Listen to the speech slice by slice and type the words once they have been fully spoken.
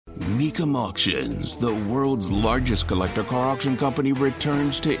Mecum Auctions, the world's largest collector car auction company,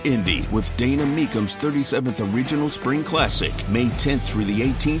 returns to Indy with Dana Mecum's 37th Regional Spring Classic, May 10th through the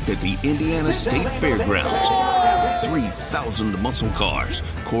 18th at the Indiana State Fairgrounds. 3,000 muscle cars,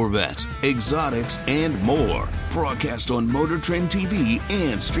 Corvettes, exotics, and more. Broadcast on Motor Trend TV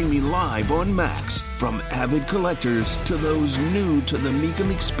and streaming live on Max. From avid collectors to those new to the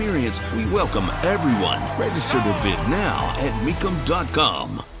Mecum experience, we welcome everyone. Register to bid now at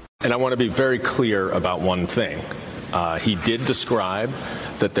Mecum.com. And I want to be very clear about one thing. He did describe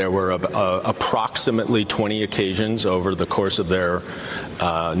that there were approximately 20 occasions over the course of their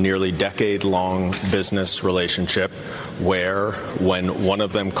nearly decade-long business relationship where, when one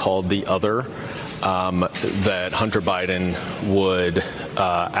of them called the other, that Hunter Biden would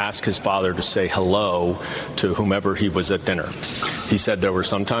ask his father to say hello to whomever he was at dinner. He said there were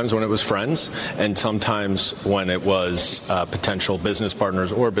some times when it was friends and sometimes when it was potential business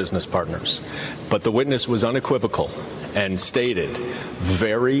partners or business partners. But the witness was unequivocal and stated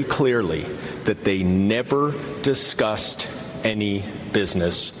very clearly that they never discussed any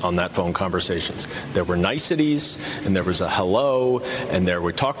business on that phone conversations. There were niceties and there was a hello and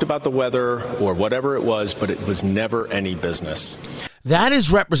we talked about the weather or whatever it was, but it was never any business. That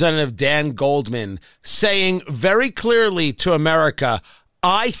is Representative Dan Goldman saying very clearly to America,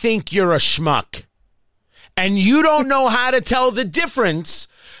 I think you're a schmuck. And you don't know how to tell the difference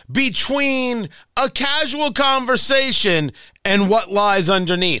between a casual conversation and what lies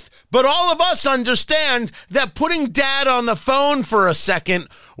underneath. But all of us understand that putting Dad on the phone for a second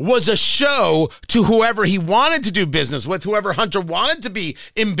was a show to whoever he wanted to do business with, whoever Hunter wanted to be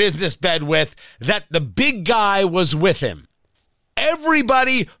in business bed with, that the big guy was with him.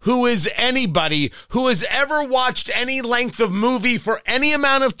 Everybody who is anybody who has ever watched any length of movie for any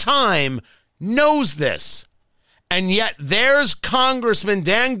amount of time knows this. And yet there's Congressman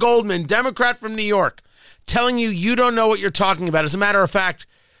Dan Goldman, Democrat from New York, telling you don't know what you're talking about. As a matter of fact,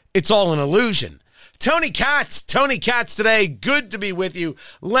 it's all an illusion. Tony Katz today. Good to be with you.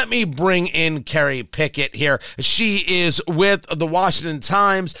 Let me bring in Kerry Picket here. She is with the Washington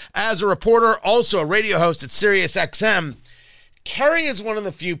Times as a reporter, also a radio host at Sirius XM. Kerry is one of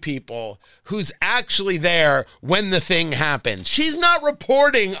the few people who's actually there when the thing happens. She's not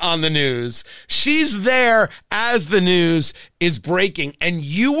reporting on the news. She's there as the news is breaking. And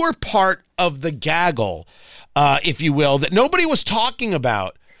you were part of the gaggle, if you will, that nobody was talking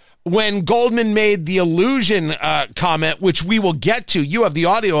about when Goldman made the illusion comment, which we will get to. You have the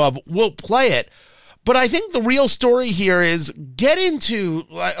audio of. We'll play it. But I think the real story here is get into,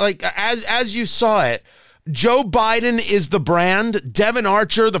 like as you saw it, Joe Biden is the brand. Devon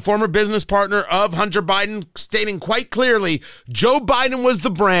Archer, the former business partner of Hunter Biden, stating quite clearly, Joe Biden was the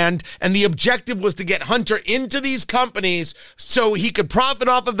brand, and the objective was to get Hunter into these companies so he could profit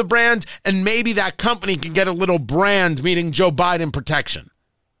off of the brand, and maybe that company can get a little brand, meaning Joe Biden protection.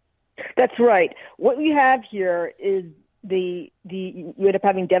 That's right. What we have here is you end up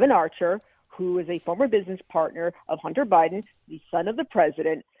having Devon Archer, who is a former business partner of Hunter Biden, the son of the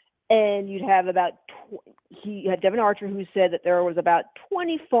president. And you'd have he had Devon Archer, who said that there was about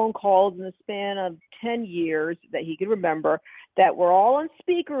 20 phone calls in the span of 10 years that he could remember that were all on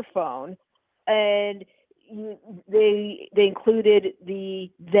speakerphone. And they included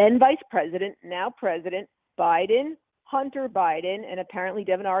the then vice president, now president, Biden, Hunter Biden, and apparently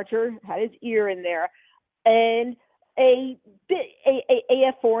Devon Archer had his ear in there, and a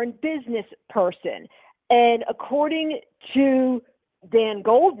foreign business person. And according to Dan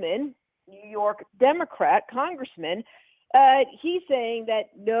Goldman, New York Democrat congressman, he's saying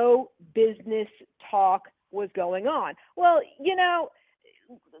that no business talk was going on. Well,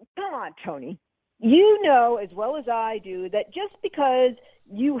 come on, Tony. You know as well as I do that just because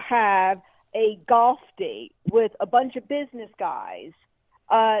you have a golf date with a bunch of business guys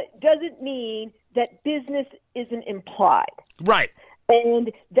doesn't mean that business isn't implied. Right.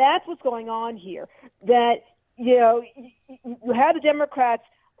 And that's what's going on here. That you have the Democrats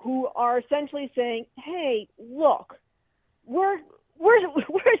who are essentially saying, "Hey, look, we're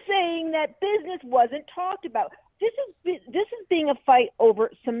saying that business wasn't talked about. This is being a fight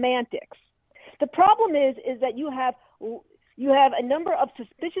over semantics." The problem is that you have a number of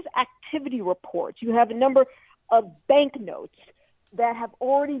suspicious activity reports. You have a number of banknotes that have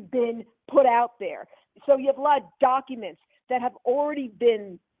already been put out there. So you have a lot of documents that have already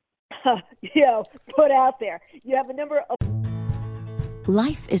been put out there. You have a number of...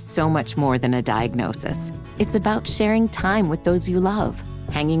 Life is so much more than a diagnosis. It's about sharing time with those you love,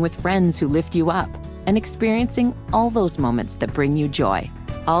 hanging with friends who lift you up, and experiencing all those moments that bring you joy.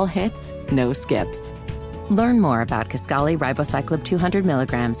 All hits, no skips. Learn more about Kisqali Ribociclib 200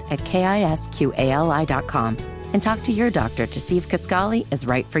 milligrams at KISQALI.com and talk to your doctor to see if Kisqali is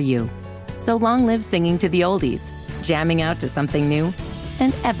right for you. So long live singing to the oldies, jamming out to something new,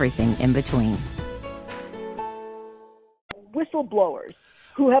 and everything in between. Whistleblowers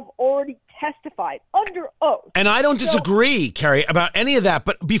who have already testified under oath. And I don't disagree, Kerry, about any of that.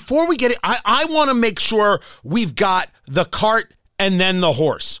 But before we get it, I want to make sure we've got the cart and then the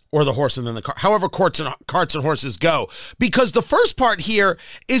horse, or the horse and then the cart, however carts and horses go. Because the first part here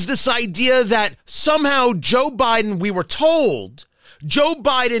is this idea that somehow Joe Biden, we were told, Joe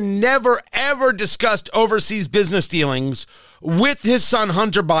Biden never, ever discussed overseas business dealings with his son,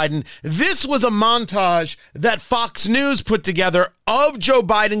 Hunter Biden. This was a montage that Fox News put together of Joe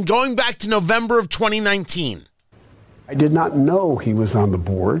Biden going back to November of 2019. I did not know he was on the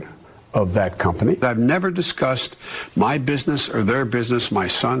board of that company. I've never discussed my business or their business, my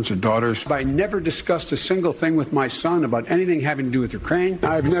sons or daughters. I never discussed a single thing with my son about anything having to do with Ukraine.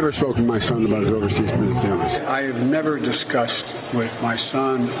 I've never spoken to my son about his overseas business dealings. I have never discussed with my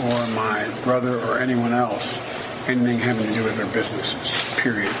son or my brother or anyone else anything having to do with their businesses,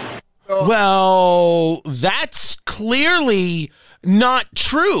 period. Well, that's clearly not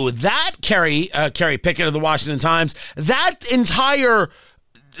true. That, Kerry Picket of the Washington Times, that entire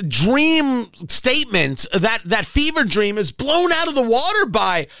dream statement, that fever dream, is blown out of the water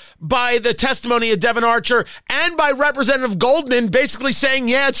by the testimony of Devon Archer and by Representative Goldman basically saying,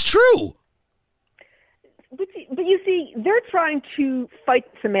 yeah, it's true. But you see, they're trying to fight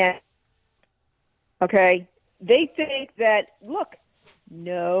semantics. Okay? They think that, look,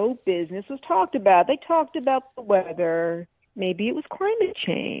 no business was talked about. They talked about the weather. Maybe it was climate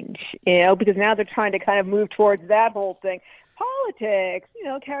change, because now they're trying to kind of move towards that whole thing. Politics,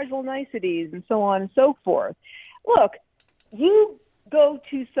 casual niceties and so on and so forth. Look, you go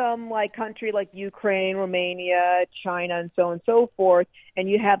to some country like Ukraine, Romania, China, and so on and so forth, and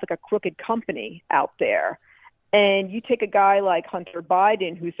you have a crooked company out there. And you take a guy like Hunter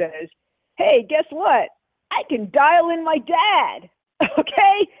Biden who says, hey, guess what? I can dial in my dad.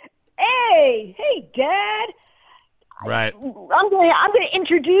 Okay? Hey, Dad. Right. I'm going to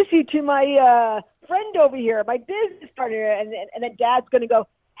introduce you to my friend over here, my business partner, and then Dad's going to go,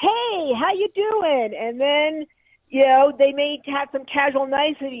 hey, how you doing? And then, they may have some casual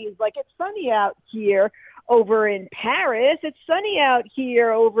niceties, like it's sunny out here over in Paris. It's sunny out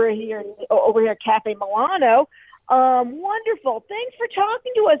here over here at Cafe Milano. Wonderful. Thanks for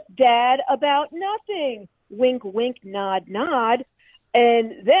talking to us, Dad, about nothing. Wink, wink, nod, nod.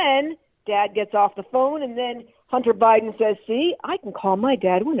 And then Dad gets off the phone, and then Hunter Biden says, see, I can call my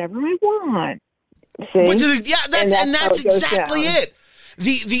dad whenever I want. See? That's exactly it.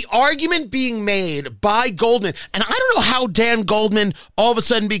 The argument being made by Goldman, and I don't know how Dan Goldman all of a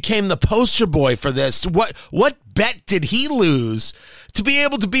sudden became the poster boy for this. What bet did he lose to be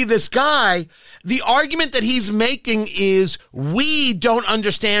able to be this guy? The argument that he's making is we don't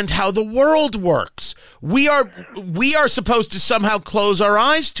understand how the world works. We are supposed to somehow close our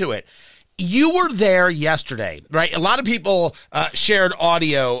eyes to it. You were there yesterday, right? A lot of people shared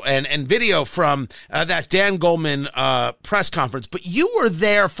audio and video from that Dan Goldman press conference, but you were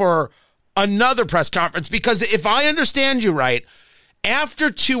there for another press conference because if I understand you right,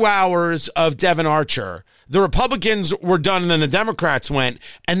 after 2 hours of Devon Archer, the Republicans were done and then the Democrats went,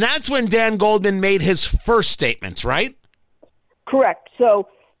 and that's when Dan Goldman made his first statements, right? Correct. So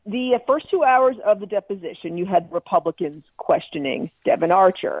the first 2 hours of the deposition, you had Republicans questioning Devon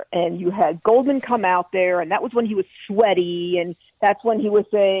Archer, and you had Goldman come out there, and that was when he was sweaty, and that's when he was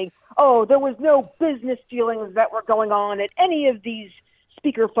saying, oh, there was no business dealings that were going on at any of these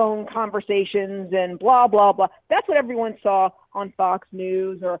speakerphone conversations and blah, blah, blah. That's what everyone saw on Fox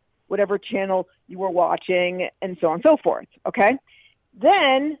News or whatever channel you were watching and so on and so forth, okay?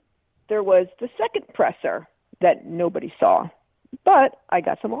 Then there was the second presser that nobody saw. But I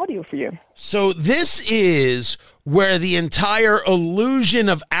got some audio for you. So this is where the entire illusion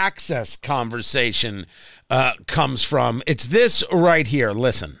of access conversation comes from. It's this right here.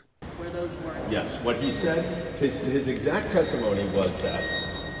 Listen. Yes, what he said, his exact testimony was that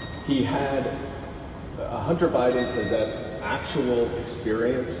he had Hunter Biden possessed actual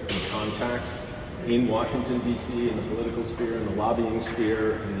experience and contacts in Washington, D.C., in the political sphere, in the lobbying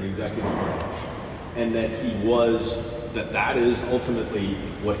sphere, in the executive branch, and that that is ultimately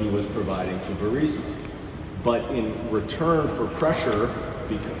what he was providing to Burisma. But in return for pressure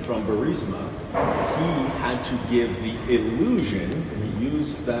from Burisma, he had to give the illusion, and he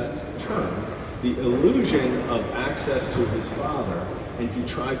used that term, the illusion of access to his father, and he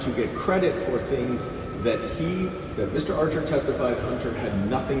tried to get credit for things that Mr. Archer testified Hunter had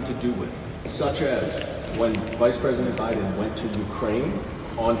nothing to do with, such as when Vice President Biden went to Ukraine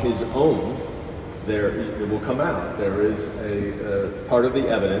on his own, it will come out. There is a part of the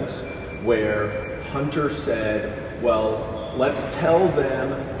evidence where Hunter said, well, let's tell them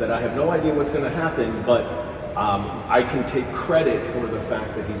that I have no idea what's going to happen, but I can take credit for the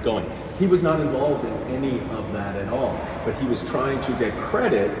fact that he's going. He was not involved in any of that at all, but he was trying to get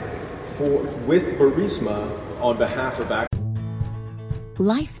credit with Burisma on behalf of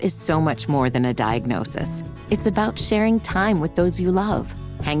Life is so much more than a diagnosis. It's about sharing time with those you love,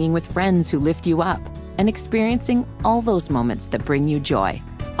 hanging with friends who lift you up, and experiencing all those moments that bring you joy.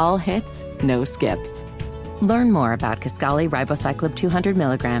 All hits, no skips. Learn more about Kisqali Ribociclib 200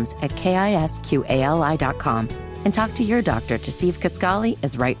 milligrams at KISQALI.com and talk to your doctor to see if Kisqali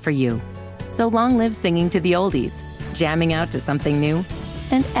is right for you. So long live singing to the oldies, jamming out to something new,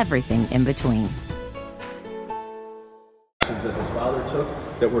 and everything in between. That his father took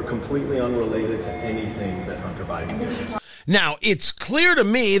that were completely unrelated to anything that Hunter Biden did. Now, it's clear to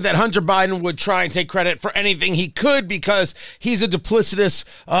me that Hunter Biden would try and take credit for anything he could because he's a duplicitous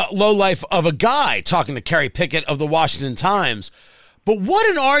lowlife of a guy, talking to Kerry Picket of the Washington Times. But what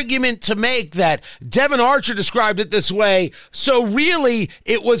an argument to make that Devon Archer described it this way. So really,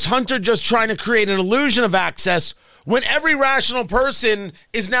 it was Hunter just trying to create an illusion of access when every rational person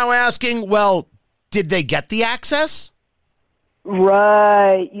is now asking, well, did they get the access?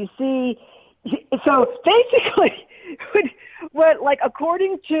 Right. You see, so basically,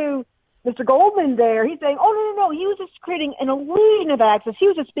 according to Mr. Goldman there, he's saying, no, he was just creating an illusion of access. He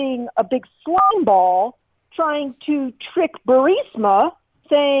was just being a big slime ball trying to trick Burisma,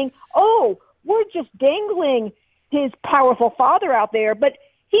 saying, we're just dangling his powerful father out there, but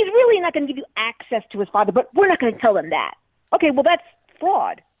he's really not going to give you access to his father, but we're not going to tell him that. Okay, well, that's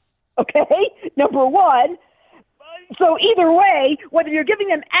fraud. Okay, number one. So either way, whether you're giving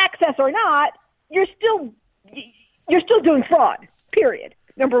them access or not, you're still doing fraud, period,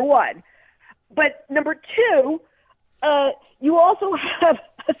 number one. But number two, you also have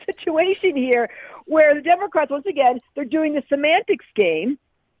a situation here where the Democrats, once again, they're doing the semantics game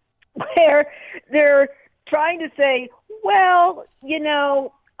where they're trying to say, well, you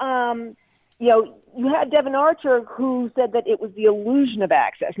had Devon Archer who said that it was the illusion of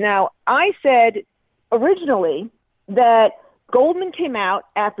access. Now, I said originally that Goldman came out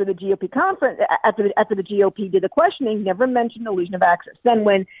after the GOP conference, after the GOP did the questioning, never mentioned illusion of access. Then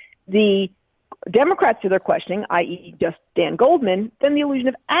when the Democrats did their questioning, i.e. just Dan Goldman, then the illusion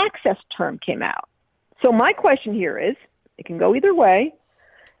of access term came out. So my question here is, it can go either way.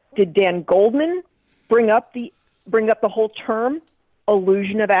 Did Dan Goldman bring up the whole term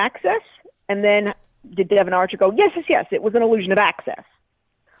illusion of access? And then did Devon Archer go, yes, it was an illusion of access?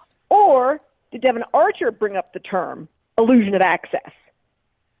 Or did Devon Archer bring up the term illusion of access?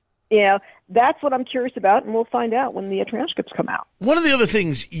 That's what I'm curious about, and we'll find out when the transcripts come out. One of the other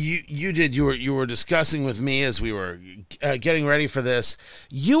things you were discussing with me as we were getting ready for this,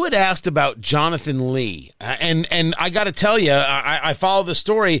 you had asked about Jonathan Lee, and I got to tell you, I follow the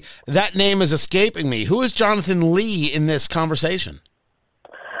story. That name is escaping me. Who is Jonathan Lee in this conversation?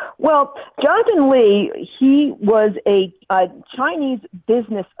 Well, Jonathan Lee, he was a Chinese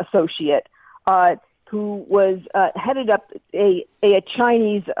business associate who was headed up a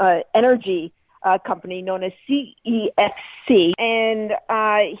Chinese energy company known as CEFC, and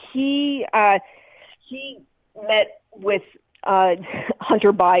he met with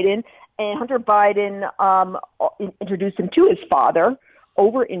Hunter Biden, and Hunter Biden introduced him to his father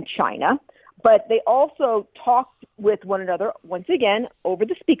over in China. But they also talked with one another, once again, over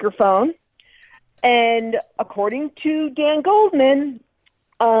the speakerphone. And according to Dan Goldman,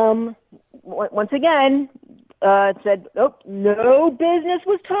 once again, said, no business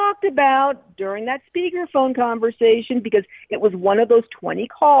was talked about during that speakerphone conversation because it was one of those 20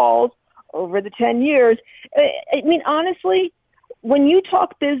 calls over the 10 years. I mean, honestly, when you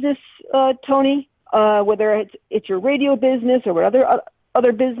talk business, Tony, whether it's your radio business or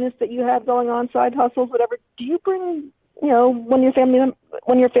other business that you have going on, side hustles, whatever, do you bring, one of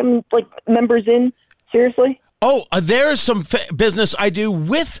your family members in seriously? Oh, there's some business I do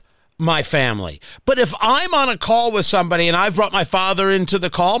with my family. But if I'm on a call with somebody and I've brought my father into the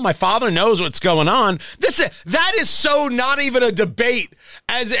call, my father knows what's going on. That is so not even a debate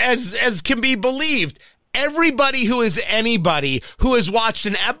as can be believed. Everybody who is anybody who has watched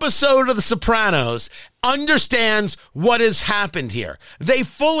an episode of The Sopranos understands what has happened here. They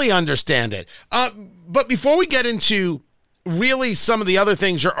fully understand it. But before we get into really some of the other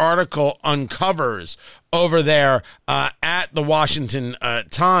things your article uncovers over there at the Washington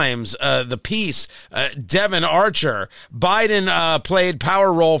Times, the piece, Devon Archer, Biden played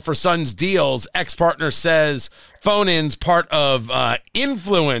power role for son's deals. Ex-partner says phone-ins part of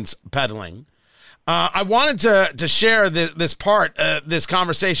influence peddling. I wanted to share this part, this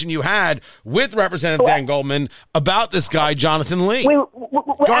conversation you had with Representative Dan Goldman about this guy, Jonathan Lee. Wait.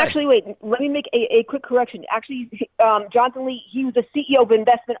 Let me make a quick correction. Actually, Jonathan Lee, he was the CEO of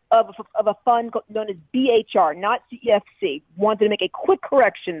investment of a fund known as BHR, not CEFC. Wanted to make a quick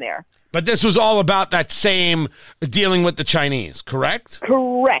correction there. But this was all about that same dealing with the Chinese, correct?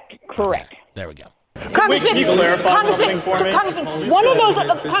 Correct. Okay, there we go. Congressman, one of those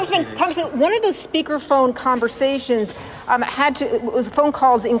speakerphone conversations was phone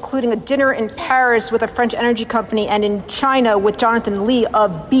calls including a dinner in Paris with a French energy company and in China with Jonathan Lee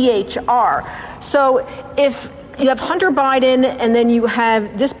of BHR. So if you have Hunter Biden and then you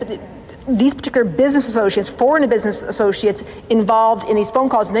have these particular business associates, foreign business associates involved in these phone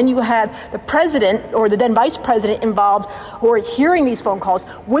calls, and then you have the president or the then vice president involved who are hearing these phone calls,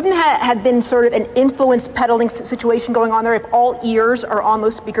 wouldn't have been sort of an influence peddling situation going on there if all ears are on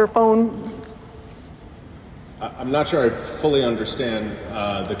those speakerphones? I'm not sure I fully understand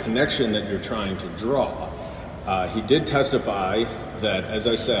the connection that you're trying to draw. He did testify that, as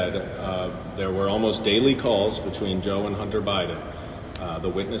I said, there were almost daily calls between Joe and Hunter Biden. The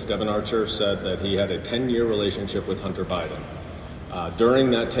witness, Devon Archer, said that he had a 10-year relationship with Hunter Biden.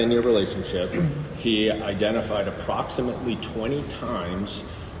 During that 10-year relationship, he identified approximately 20 times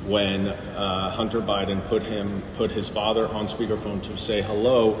when Hunter Biden put his father on speakerphone to say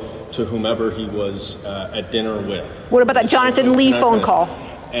hello to whomever he was at dinner with. What about that Jonathan Lee phone call?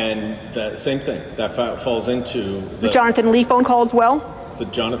 And the same thing. That falls into the Jonathan Lee phone call as well? The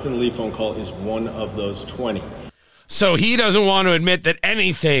Jonathan Lee phone call is one of those 20. So he doesn't want to admit that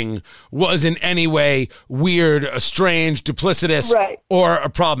anything was in any way weird, strange, duplicitous, or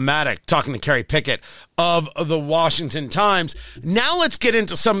problematic. Talking to Kerry Picket of the Washington Times. Now let's get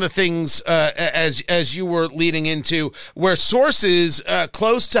into some of the things, as you were leading into, where sources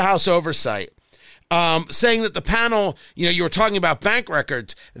close to House oversight saying that the panel, you were talking about bank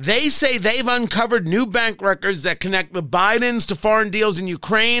records. They say they've uncovered new bank records that connect the Bidens to foreign deals in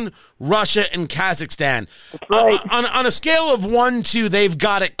Ukraine, Russia, and Kazakhstan. Right. On a scale of 1 to they've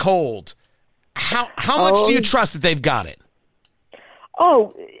got it cold, how much do you trust that they've got it? I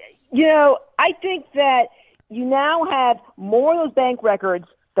think that you now have more of those bank records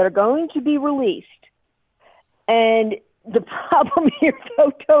that are going to be released. And the problem here,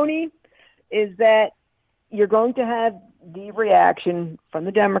 though, Tony, is that you're going to have the reaction from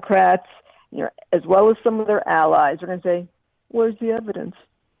the Democrats, as well as some of their allies. They're going to say, where's the evidence?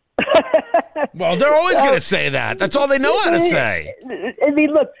 Well, they're always going to say that. That's all they know how to say. I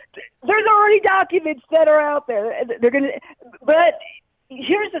mean, look, there's already documents that are out there. But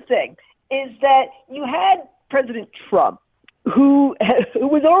here's the thing, is that you had President Trump, who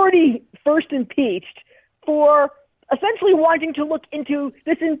was already first impeached for essentially wanting to look into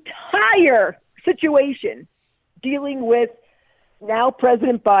this entire situation dealing with now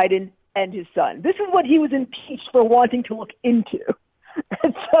President Biden and his son. This is what he was impeached for wanting to look into.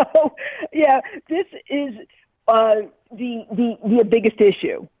 And so, this is the biggest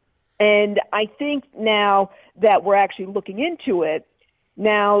issue. And I think now that we're actually looking into it,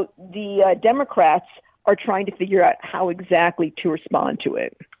 now the Democrats are trying to figure out how exactly to respond to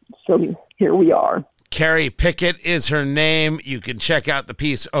it. So here we are. Kerry Picket is her name. You can check out the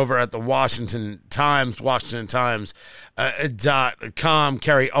piece over at the Washington Times, WashingtonTimes.com.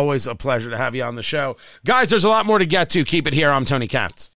 Kerry, always a pleasure to have you on the show. Guys, there's a lot more to get to. Keep it here. I'm Tony Katz.